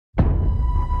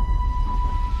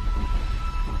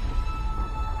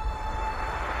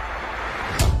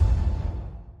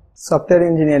Software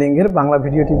engineering এর Bangla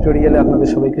video টিউটোরিয়ালে আপনাদের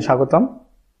সবাইকে স্বাগতম।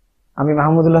 আমি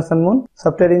মাহমুদুল হাসান।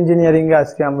 সফটওয়্যার ইঞ্জিনিয়ারিং এ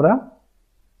আজকে আমরা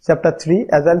চ্যাপ্টার 3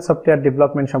 অ্যাজাইল সফটওয়্যার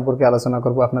ডেভেলপমেন্ট সম্পর্কে আলোচনা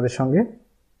করব আপনাদের সঙ্গে।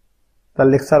 তার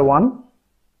লেকচার 1।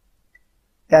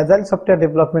 অ্যাজাইল সফটওয়্যার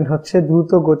ডেভেলপমেন্ট হচ্ছে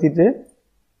দ্রুত গতিতে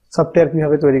সফটওয়্যার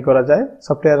কিভাবে তৈরি করা যায়,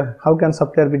 how can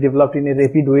software B developed in a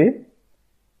rapid way,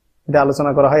 এটা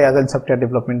আলোচনা করা হয় অ্যাজাইল সফটওয়্যার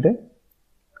ডেভেলপমেন্টে।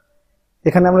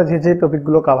 এখানে আমরা যে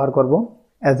টপিকগুলো কভার করব: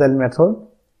 agile method,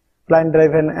 client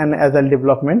driven and agile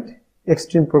development,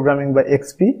 extreme programming by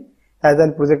XP,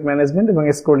 agile project management এবং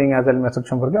স্ক্রোলিং agile মেথড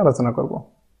সম্পর্কে আলোচনা করব।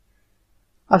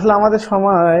 আসলে আমাদের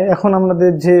সময়, এখন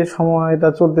আমাদের যে সময়টা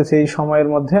চলতেছে, এই সময়ের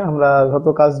মধ্যে আমরা যত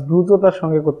কাজ দ্রুততার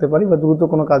সঙ্গে করতে পারি বা দ্রুত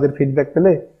কোনো কাজের ফিডব্যাক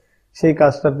পেলে সেই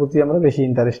কাজটার প্রতি আমরা বেশি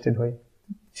ইন্টারেস্টেড হই।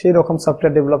 সেই রকম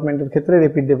সফটওয়্যার ডেভেলপমেন্টের ক্ষেত্রে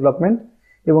র্যাপিড ডেভেলপমেন্ট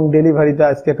এবং ডেলিভারিটা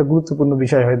আজকে একটা গুরুত্বপূর্ণ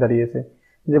বিষয় হয়ে দাঁড়িয়েছে।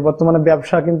 যে বর্তমানে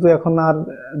ব্যবসা কিন্তু এখন আর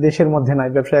দেশের মধ্যে নাই,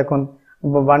 ব্যবসা এখন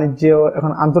বাণিজ্য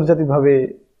এখন আন্তর্জাতিকভাবে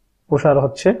প্রসার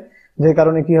হচ্ছে। যে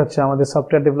কারণে কি হচ্ছে, আমাদের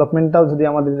সফটওয়্যার ডেভেলপমেন্টটাও যদি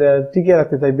আমাদের টিকিয়ে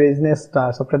রাখতে চাই,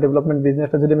 সফটওয়্যার ডেভেলপমেন্ট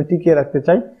বিজনেসটা যদি আমি টিকিয়ে রাখতে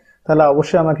চাই, তাহলে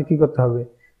অবশ্যই আমাকে কি করতে হবে,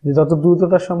 যে যত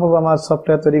দ্রুততা সম্ভব আমার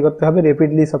সফটওয়্যার তৈরি করতে হবে,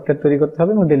 র্যাপিডলি সফটওয়্যার তৈরি করতে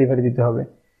হবে এবং ডেলিভারি দিতে হবে।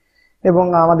 এবং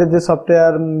আমাদের যে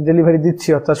সফটওয়্যার ডেলিভারি দিচ্ছি,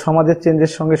 অর্থাৎ সমাজের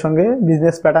চেঞ্জের সঙ্গে সঙ্গে,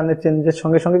 বিজনেস প্যাটার্নের চেঞ্জের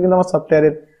সঙ্গে সঙ্গে কিন্তু আমার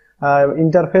সফটওয়্যারের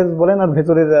ইন্টারফেস বলেন আর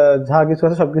ভেতরের যা কিছু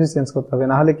আছে সবকিছু চেঞ্জ করতে হবে,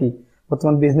 না হলে কি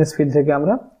বর্তমান বিজনেস ফিল্ড থেকে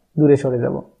আমরা দূরে সরে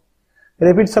যাব।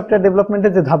 র্যাপিড সফটওয়্যার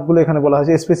ডেভেলপমেন্টের যে ধাপগুলো এখানে বলা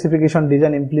হয়েছে, স্পেসিফিকেশন,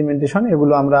 ডিজাইন, ইমপ্লিমেন্টেশন,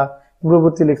 এগুলো আমরা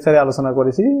পূর্ববর্তী লেকচারে আলোচনা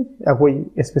করেছি। একই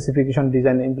স্পেসিফিকেশন,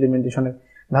 ডিজাইন, ইমপ্লিমেন্টেশনের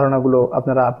ধারণাগুলো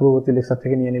আপনারা পূর্ববর্তী লেকচার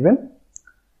থেকে নিয়ে নেবেন।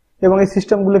 এবং এই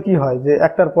সিস্টেমগুলো কি হয়, যে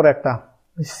একটার পর একটা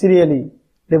সিরিয়ালি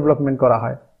ডেভেলপমেন্ট করা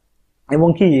হয়। এবং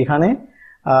কি এখানে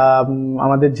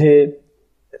আমাদের যে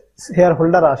শেয়ার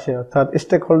হোল্ডার আসে, অর্থাৎ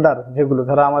স্টেক হোল্ডার যেগুলো,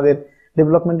 যারা আমাদের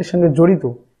ডেভেলপমেন্টের সঙ্গে জড়িত,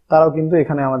 তারাও কিন্তু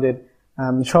এখানে আমাদের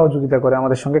সহযোগিতা করে,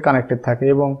 আমাদের সঙ্গে কানেক্টেড থাকে।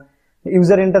 এবং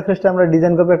ইউজার ইন্টারফেসটা আমরা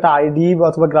ডিজাইন করবো একটা আইডি বা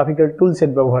অথবা গ্রাফিক্যাল টুল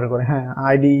সেট ব্যবহার করে। হ্যাঁ,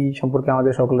 আইডি সম্পর্কে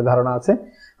আমাদের সকলের ধারণা আছে,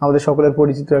 আমাদের সকলের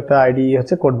পরিচিত একটা আইডি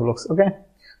হচ্ছে কোড ব্লকস। ওকে,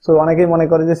 সো অনেকেই মনে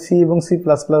করে যে সি এবং C++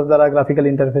 দ্বারা গ্রাফিক্যাল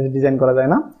ইন্টারফেস ডিজাইন করা যায়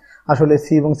না। আসলে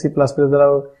সি এবং C++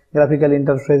 দ্বারাও গ্রাফিক্যাল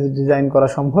ইন্টারফেস ডিজাইন করা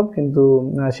সম্ভব, কিন্তু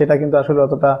সেটা কিন্তু আসলে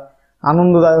অতটা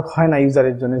আনন্দদায়ক হয় না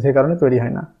ইউজারের জন্য, যে কারণে তৈরি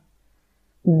হয় না।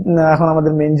 এখন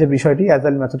আমাদের মেইন যে বিষয়টি,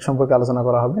 অ্যাজাইল মেথড সম্পর্কে আলোচনা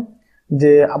করা হবে।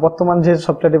 যে বর্তমান যে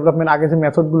সফটওয়্যার ডেভেলপমেন্ট, আগে যে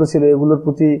মেথডগুলো ছিল, এগুলোর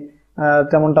প্রতি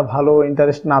তেমনটা ভালো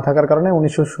ইন্টারেস্ট না থাকার কারণে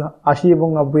 1980 এবং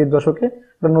 90-এর দশকে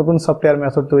নতুন সফটওয়্যার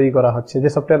মেথড তৈরি করা হচ্ছে। যে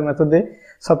সফটওয়্যার মেথডে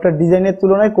সফটওয়্যার ডিজাইনের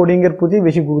তুলনায় কোডিং এর প্রতি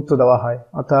বেশি গুরুত্ব দেওয়া হয়।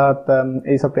 অর্থাৎ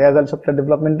এই অ্যাজাইল সফটওয়্যার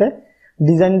ডেভেলপমেন্টে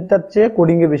ডিজাইনটার চেয়ে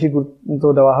কোডিং এ বেশি গুরুত্ব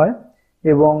দেওয়া হয়।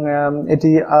 এবং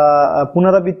এটি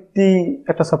পুনরাবৃত্তি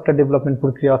একটা সফটওয়্যার ডেভেলপমেন্ট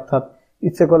প্রক্রিয়া, অর্থাৎ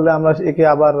ইচ্ছে করলে আমরা একে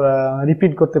আবার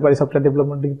রিপিট করতে পারি সফটওয়্যার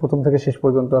ডেভেলপমেন্ট প্রথম থেকে শেষ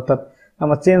পর্যন্ত, অর্থাৎ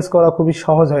আমার চেঞ্জ করা খুবই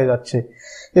সহজ হয়ে যাচ্ছে।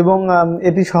 এবং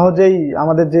এটি সহজেই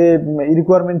আমাদের যে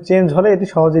রিকোয়ারমেন্ট চেঞ্জ হলে এটি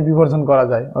সহজেই বিবর্ধন করা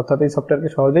যায়, অর্থাৎ এই সফটওয়্যারকে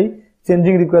সহজেই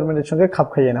চেঞ্জিং রিকোয়ারমেন্টের সঙ্গে খাপ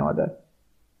খাইয়ে নেওয়া যায়।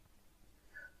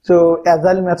 তো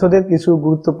অ্যাজাইল মেথডের কিছু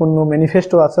গুরুত্বপূর্ণ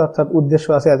ম্যানিফেস্টো আছে, অর্থাৎ উদ্দেশ্য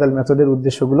আছে অ্যাজাইল মেথডের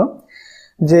উদ্দেশ্যগুলো।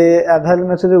 যে অ্যাজাইল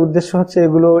মেথডের উদ্দেশ্য হচ্ছে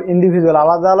এগুলো ইন্ডিভিজুয়াল,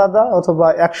 আলাদা আলাদা অথবা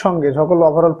একসঙ্গে সকল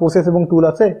ওভারঅল প্রসেস এবং টুল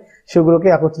আছে সেগুলোকে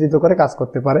একত্রিত করে কাজ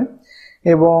করতে পারে।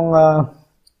 এবং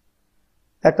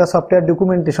একটা সফটওয়্যার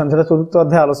ডকুমেন্টেশন, যেটা 4র্থ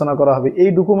অধ্যায়ে আলোচনা করা হবে, এই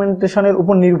ডকুমেন্টেশনের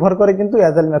উপর নির্ভর করে কিন্তু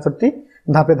অ্যাজাইল মেথডটি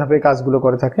ধাপে ধাপে কাজগুলো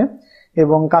করে থাকে।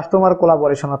 এবং কাস্টমার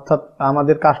কোলাবোরেশন, অর্থাৎ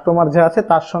আমাদের কাস্টমার যে আছে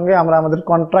তার সঙ্গে আমরা আমাদের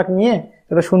কন্ট্রাক্ট নিয়ে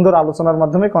এটা সুন্দর আলোচনার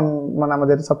মাধ্যমে মানে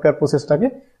আমাদের সফটওয়্যার প্রসেসটাকে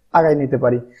আগায় নিতে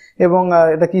পারি। এবং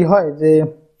এটা কি হয়, যে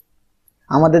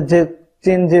আমাদের যে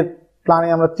চেঞ্জের প্ল্যানে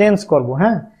আমরা চেঞ্জ করব,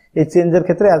 হ্যাঁ, এই চেঞ্জের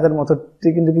ক্ষেত্রে অ্যাজাইল মেথডটি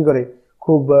কিন্তু কি করে,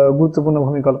 খুব গুরুত্বপূর্ণ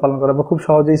ভূমিকা পালন করে বা খুব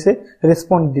সহজেই সে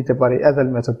রেসপন্ড দিতে পারে অ্যাজাইল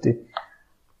মেথডটি।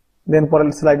 দেন পরের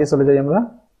স্লাইডে চলে যাই আমরা।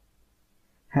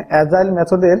 হ্যাঁ, অ্যাজাইল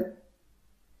মেথডের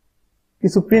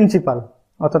কিছু প্রিন্সিপাল,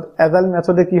 অর্থাৎ অ্যাজাইল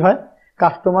মেথডে কি হয়,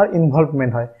 কাস্টমার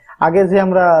ইনভলভমেন্ট হয়। আগে যে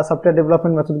আমরা সফটওয়্যার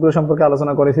ডেভেলপমেন্ট মেথডগুলো সম্পর্কে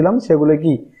আলোচনা করেছিলাম, সেগুলো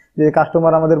কি, যে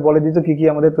কাস্টমার আমাদের বলে দিত কি কি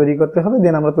আমাদের তৈরি করতে হবে,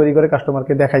 দেন আমরা তৈরি করে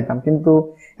কাস্টমারকে দেখাইতাম। কিন্তু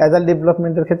অ্যাজাইল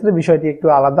ডেভেলপমেন্টের ক্ষেত্রে বিষয়টি একটু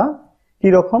আলাদা। কি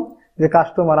রকম, যে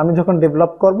কাস্টমার, আমি যখন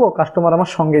ডেভেলপ করব, কাস্টমার আমার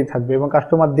সঙ্গেই থাকবে এবং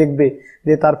কাস্টমার দেখবে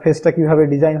যে তার ফেসটা কিভাবে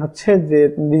ডিজাইন হচ্ছে। যে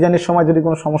ডিজাইনের সময় যদি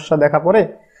কোনো সমস্যা দেখা পড়ে,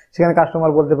 সেখানে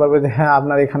কাস্টমার বলতে পারবে যে হ্যাঁ,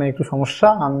 আপনার এখানে একটু সমস্যা,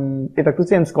 এটা একটু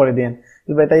চেঞ্জ করে দিন,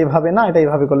 এটা এইভাবে না, এটা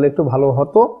এইভাবে করলে একটু ভালো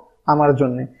হতো আমার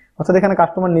জন্য। অর্থাৎ এখানে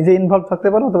কাস্টমার নিজে ইনভলভ থাকতে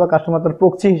পারে, অথবা কাস্টমার তার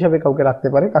প্রক্সি হিসেবে কাউকে রাখতে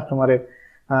পারে, কাস্টমারের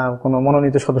কোনো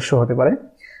মনোনীত সদস্য হতে পারে।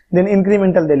 দেন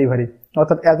ইনক্রিমেন্টাল ডেলিভারি,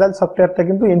 অর্থাৎ অ্যাজাইল সফটওয়্যারটা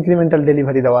কিন্তু ইনক্রিমেন্টাল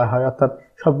ডেলিভারি দেওয়া হয়, অর্থাৎ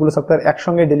সবগুলো সফটওয়্যার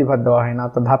একসঙ্গে ডেলিভার দেওয়া হয় না,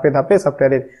 অর্থাৎ ধাপে ধাপে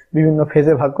সফটওয়্যারের বিভিন্ন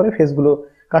ফেজে ভাগ করে ফেজগুলো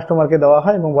কাস্টমারকে দেওয়া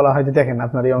হয় এবং বলা হয় যে দেখেন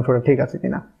আপনার এই অংশটা ঠিক আছে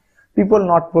কিনা। People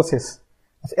not process.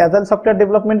 Agile software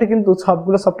ডেভেলপমেন্টে কিন্তু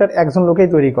সবগুলো সফটওয়্যার একজন লোকেই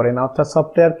তৈরি করে না, অর্থাৎ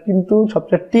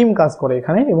সফটওয়্যার টিম কাজ করে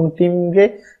এখানে, এবং টিমকে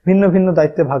ভিন্ন ভিন্ন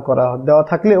দায়িত্বে ভাগ করা দেওয়া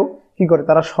থাকলেও কি করে,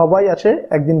 তারা সবাই আসে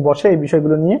একদিন বসে এই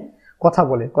বিষয়গুলো নিয়ে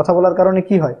কথা বলার কারণে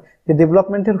কি হয়, যে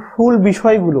ডেভেলপমেন্টের ফুল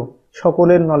বিষয়গুলো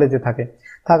সকলের নলেজে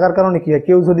থাকার কারণে কি হয়,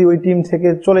 কেউ যদি ওই টিম থেকে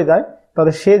চলে যায়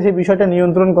তাহলে সে যে বিষয়টা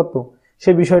নিয়ন্ত্রণ করতো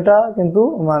সে বিষয়টা কিন্তু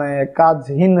মানে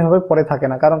কাজহীন ভাবে পড়ে থাকে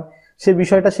না, কারণ সে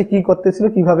বিষয়টা সে কি করতেছিল,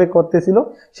 কিভাবে করতেছিল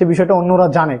সে বিষয়টা অন্যরা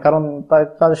জানে, কারণ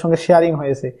তাদের সঙ্গে শেয়ারিং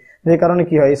হয়েছে। যে কারণে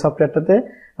কি হয়, এই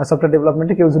সফটওয়্যার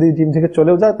ডেভেলপমেন্টে কেউ যদি টিম থেকে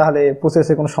চলেও যায় তাহলে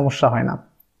প্রসেসে কোনো সমস্যা হয় না।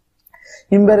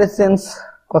 ইমব্যারেসেন্স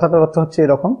কথাটার অর্থ হচ্ছে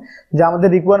এরকম যে আমাদের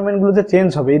রিকোয়ারমেন্ট গুলো যে চেঞ্জ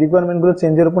হবে, এই রিকোয়ারমেন্ট গুলো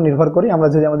চেঞ্জের উপর নির্ভর করে আমরা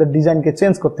যদি আমাদের ডিজাইনকে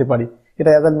চেঞ্জ করতে পারি, এটা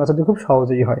অ্যাজাইল মেথডে খুব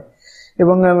সহজেই হয়।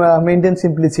 এবং মেইনটেইন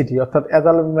সিম্পলিসিটি, অর্থাৎ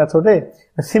অ্যাজাইল মেথডে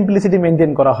সিম্পলিসিটি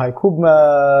মেইনটেইন করা হয় খুব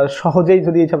সহজেই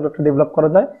যদি এই সফটওয়্যারটা ডেভেলপ করা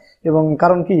যায়। এবং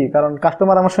কারণ কি, কারণ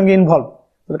কাস্টমার আমার সঙ্গে ইনভলভ,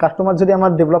 তাহলে কাস্টমার যদি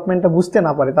আমার ডেভেলপমেন্টটা বুঝতে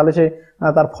না পারে তাহলে সে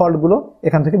তার ফল্ট গুলো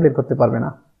এখান থেকে বের করতে পারবে না।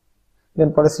 দেন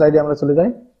পরের স্লাইডে আমরা চলে যাই।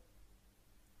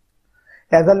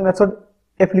 Agile method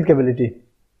applicability.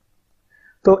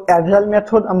 তো অ্যাজাইল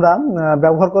মেথড আমরা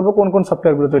ব্যবহার করব কোন কোন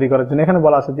সফটওয়্যার গুলো তৈরি করার জন্য। এখানে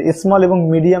বলা আছে যে স্মল এবং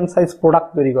মিডিয়াম সাইজ প্রোডাক্ট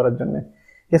তৈরি করার জন্য,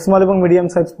 স্মল এবং মিডিয়াম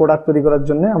সাইজ প্রোডাক্ট তৈরি করার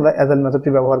জন্য আমরা অ্যাজাইল মেথডটি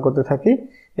ব্যবহার করতে থাকি।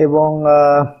 এবং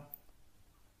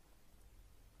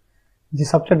যে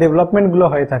সফটওয়্যার ডেভেলপমেন্ট গুলো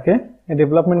হয়ে থাকে, এই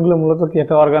ডেভেলপমেন্ট গুলো মূলত কি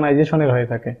একটা অর্গানাইজেশনের হয়ে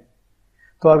থাকে।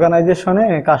 তো অর্গানাইজেশনে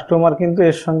কাস্টমার কিন্তু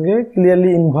এর সঙ্গে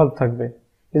ক্লিয়ারলি ইনভলভ থাকবে,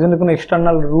 এই জন্য কোনো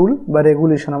এক্সটার্নাল রুল বা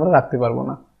রেগুলেশন আমরা রাখতে পারবো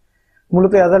না।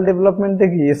 মূলত অ্যাজাইল ডেভেলপমেন্টে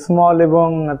কি স্মল এবং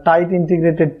টাইট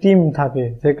ইন্টিগ্রেটেড টিম থাকে,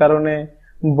 যে কারণে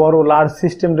বড় লার্জ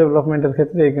সিস্টেম ডেভেলপমেন্টের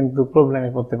ক্ষেত্রে কিন্তু প্রবলেমে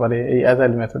পড়তে পারে এই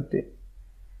অ্যাজাইল মেথডটি।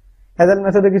 অ্যাজাইল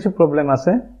মেথডে কিছু প্রবলেম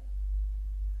আছে।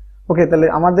 ওকে, তাহলে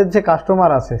আমাদের যে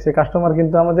কাস্টমার আছে সে কাস্টমার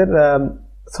কিন্তু আমাদের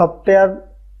সফটওয়্যার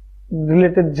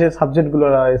রিলেটেড যে সাবজেক্টগুলো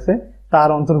রয়েছে তার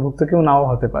অন্তর্ভুক্ত কেউ নাও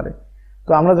হতে পারে।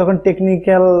 তো আমরা যখন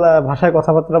টেকনিক্যাল ভাষায়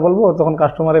কথাবার্তা বলবো তখন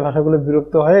কাস্টমার এই ভাষাগুলো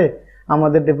বিরক্ত হয়ে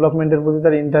আমাদের ডেভেলপমেন্টের প্রতি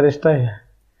তার ইন্টারেস্টটা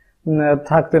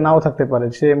নাও থাকতে পারে।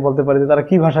 সে বলতে পারে যে তারা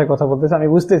কি ভাষায় কথা বলতেছে আমি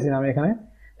বুঝতেছি না, আমি এখানে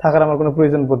থাকার আমার কোনো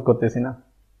প্রয়োজন বোধ করতেছি না।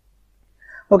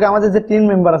 ওকে, আমাদের যে টিম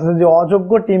মেম্বার আছে, যে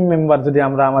অযোগ্য টিম মেম্বার যদি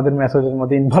আমরা আমাদের মেসেজের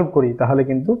মধ্যে ইনভলভ করি তাহলে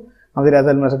কিন্তু আমাদের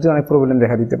অ্যাজাইল মেথডে অনেক প্রবলেম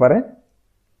দেখা দিতে পারে।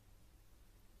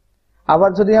 আবার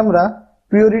যদি আমরা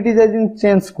প্রিওরিটিজাইজিং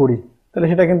চেঞ্জ করি তাহলে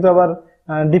সেটা কিন্তু আবার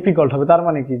ডিফিকাল্ট হবে। তার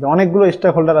মানে কি, অনেকগুলো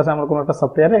স্টেক হোল্ডার আছে আমার কোনো একটা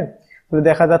সফটওয়্যারে,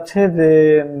 দেখা যাচ্ছে যে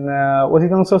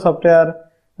অধিকাংশ সফটওয়্যার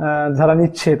যারা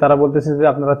নিচ্ছে তারা বলতেছে যে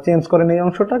আপনারা চেঞ্জ করেন এই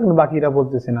অংশটা, কিন্তু বাকিরা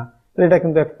বলতেছে না। তো এটা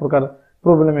কিন্তু এক প্রকার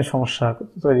প্রবলেমের সমস্যা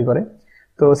তৈরি করে।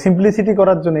 তো সিম্পলিসিটি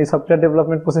করার জন্য, এই সফটওয়্যার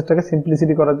ডেভেলপমেন্ট প্রসেসটাকে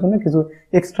সিম্পলিসিটি করার জন্য কিছু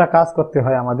এক্সট্রা কাজ করতে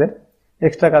হয় আমাদের।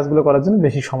 এক্সট্রা কাজগুলো করার জন্য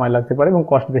বেশি সময় লাগতে পারে এবং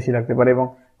কস্ট বেশি লাগতে পারে, এবং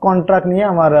কন্ট্রাক্ট নিয়ে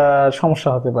আমার সমস্যা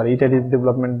হতে পারে। ইটারেটিভ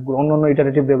ডেভেলপমেন্ট, অন্যান্য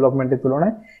ইটারেটিভ ডেভেলপমেন্টের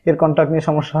তুলনায় এর কন্ট্রাক্ট নিয়ে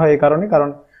সমস্যা হয় এই কারণ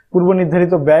পূর্ব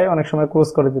নির্ধারিত ব্যয় অনেক সময় ক্রস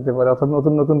করে যেতে পারে, অর্থাৎ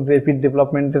নতুন নতুন রেপিড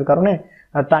ডেভেলপমেন্টের কারণে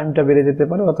টাইমটা বেড়ে যেতে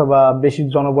পারে, অথবা বেশি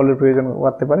জনবলের প্রয়োজন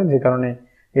করতে পারে, যে কারণে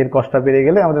এর কস্টটা বেড়ে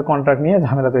গেলে আমাদের কন্ট্রাক্ট নিয়ে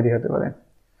ঝামেলা তৈরি হতে পারে।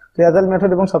 তো অ্যাজাইল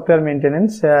মেথড এবং সফটওয়্যার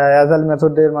মেইনটেনেন্স, অ্যাজাইল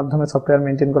মেথডের মাধ্যমে সফটওয়্যার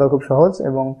মেইনটেইন করা খুব সহজ।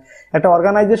 এবং একটা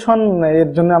অর্গানাইজেশন এর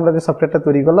জন্য আমরা যে সফটওয়্যারটা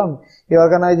তৈরি করলাম, এই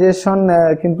অর্গানাইজেশন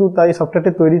কিন্তু তাই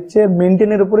সফটওয়্যারটা তৈরির চেয়ে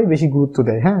মেইনটেইনের উপরেই বেশি গুরুত্ব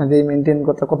দেয়। হ্যাঁ, যে মেইনটেইন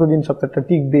কতদিন সফটওয়্যারটা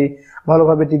টিকবে,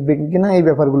 ভালোভাবে টিকবে কিনা, এই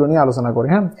ব্যাপারগুলো নিয়ে আলোচনা করে।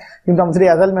 হ্যাঁ, কিন্তু আমাদের যদি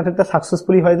অ্যাজাইল মেথডটা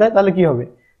সাকসেসফুলি হয়ে যায় তাহলে কি হবে,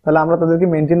 তাহলে আমরা তাদেরকে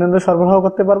মেইনটেনেন্সও সরবরাহ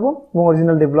করতে পারবো এবং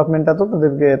অরিজিনাল ডেভেলপমেন্টটা তো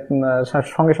তাদেরকে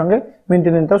সঙ্গে সঙ্গে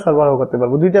মেইনটেনেন্সটাও সরবরাহ করতে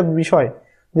পারবো। দুইটা বিষয়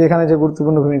যে এখানে যে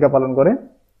গুরুত্বপূর্ণ ভূমিকা পালন করে,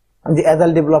 যে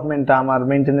অ্যাজাইল ডেভেলপমেন্টটা আমার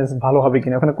মেইনটেনেন্স ভালো হবে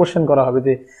কিনা, ওখানে কোশ্চেন করা হবে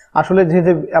যে আসলে যে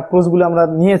যে অ্যাপ্রোচ গুলো আমরা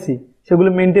নিয়েছি সেগুলো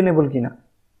মেইনটেনেবল কিনা,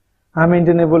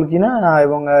 মেইনটেনেবল কিনা,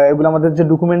 এবং এগুলো আমাদের যে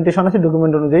ডকুমেন্টেশন আছে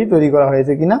ডকুমেন্ট অনুযায়ী তৈরি করা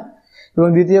হয়েছে কিনা। এবং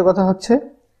দ্বিতীয় কথা হচ্ছে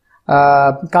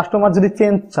কাস্টমার যদি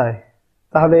চেঞ্জ চায়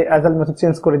তাহলে অ্যাজাইল মেথড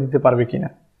চেঞ্জ করে দিতে পারবে কিনা।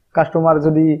 কাস্টমার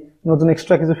যদি নতুন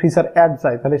এক্সট্রা কিছু ফিচার অ্যাড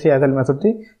চায় তাহলে সেই অ্যাজাইল মেথডটি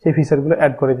সেই ফিচারগুলো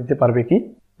অ্যাড করে দিতে পারবে কি।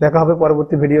 দেখা হবে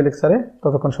পরবর্তী ভিডিও লেকচারে,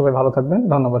 ততক্ষণ সবাই ভালো থাকবেন।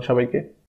 ধন্যবাদ সবাইকে।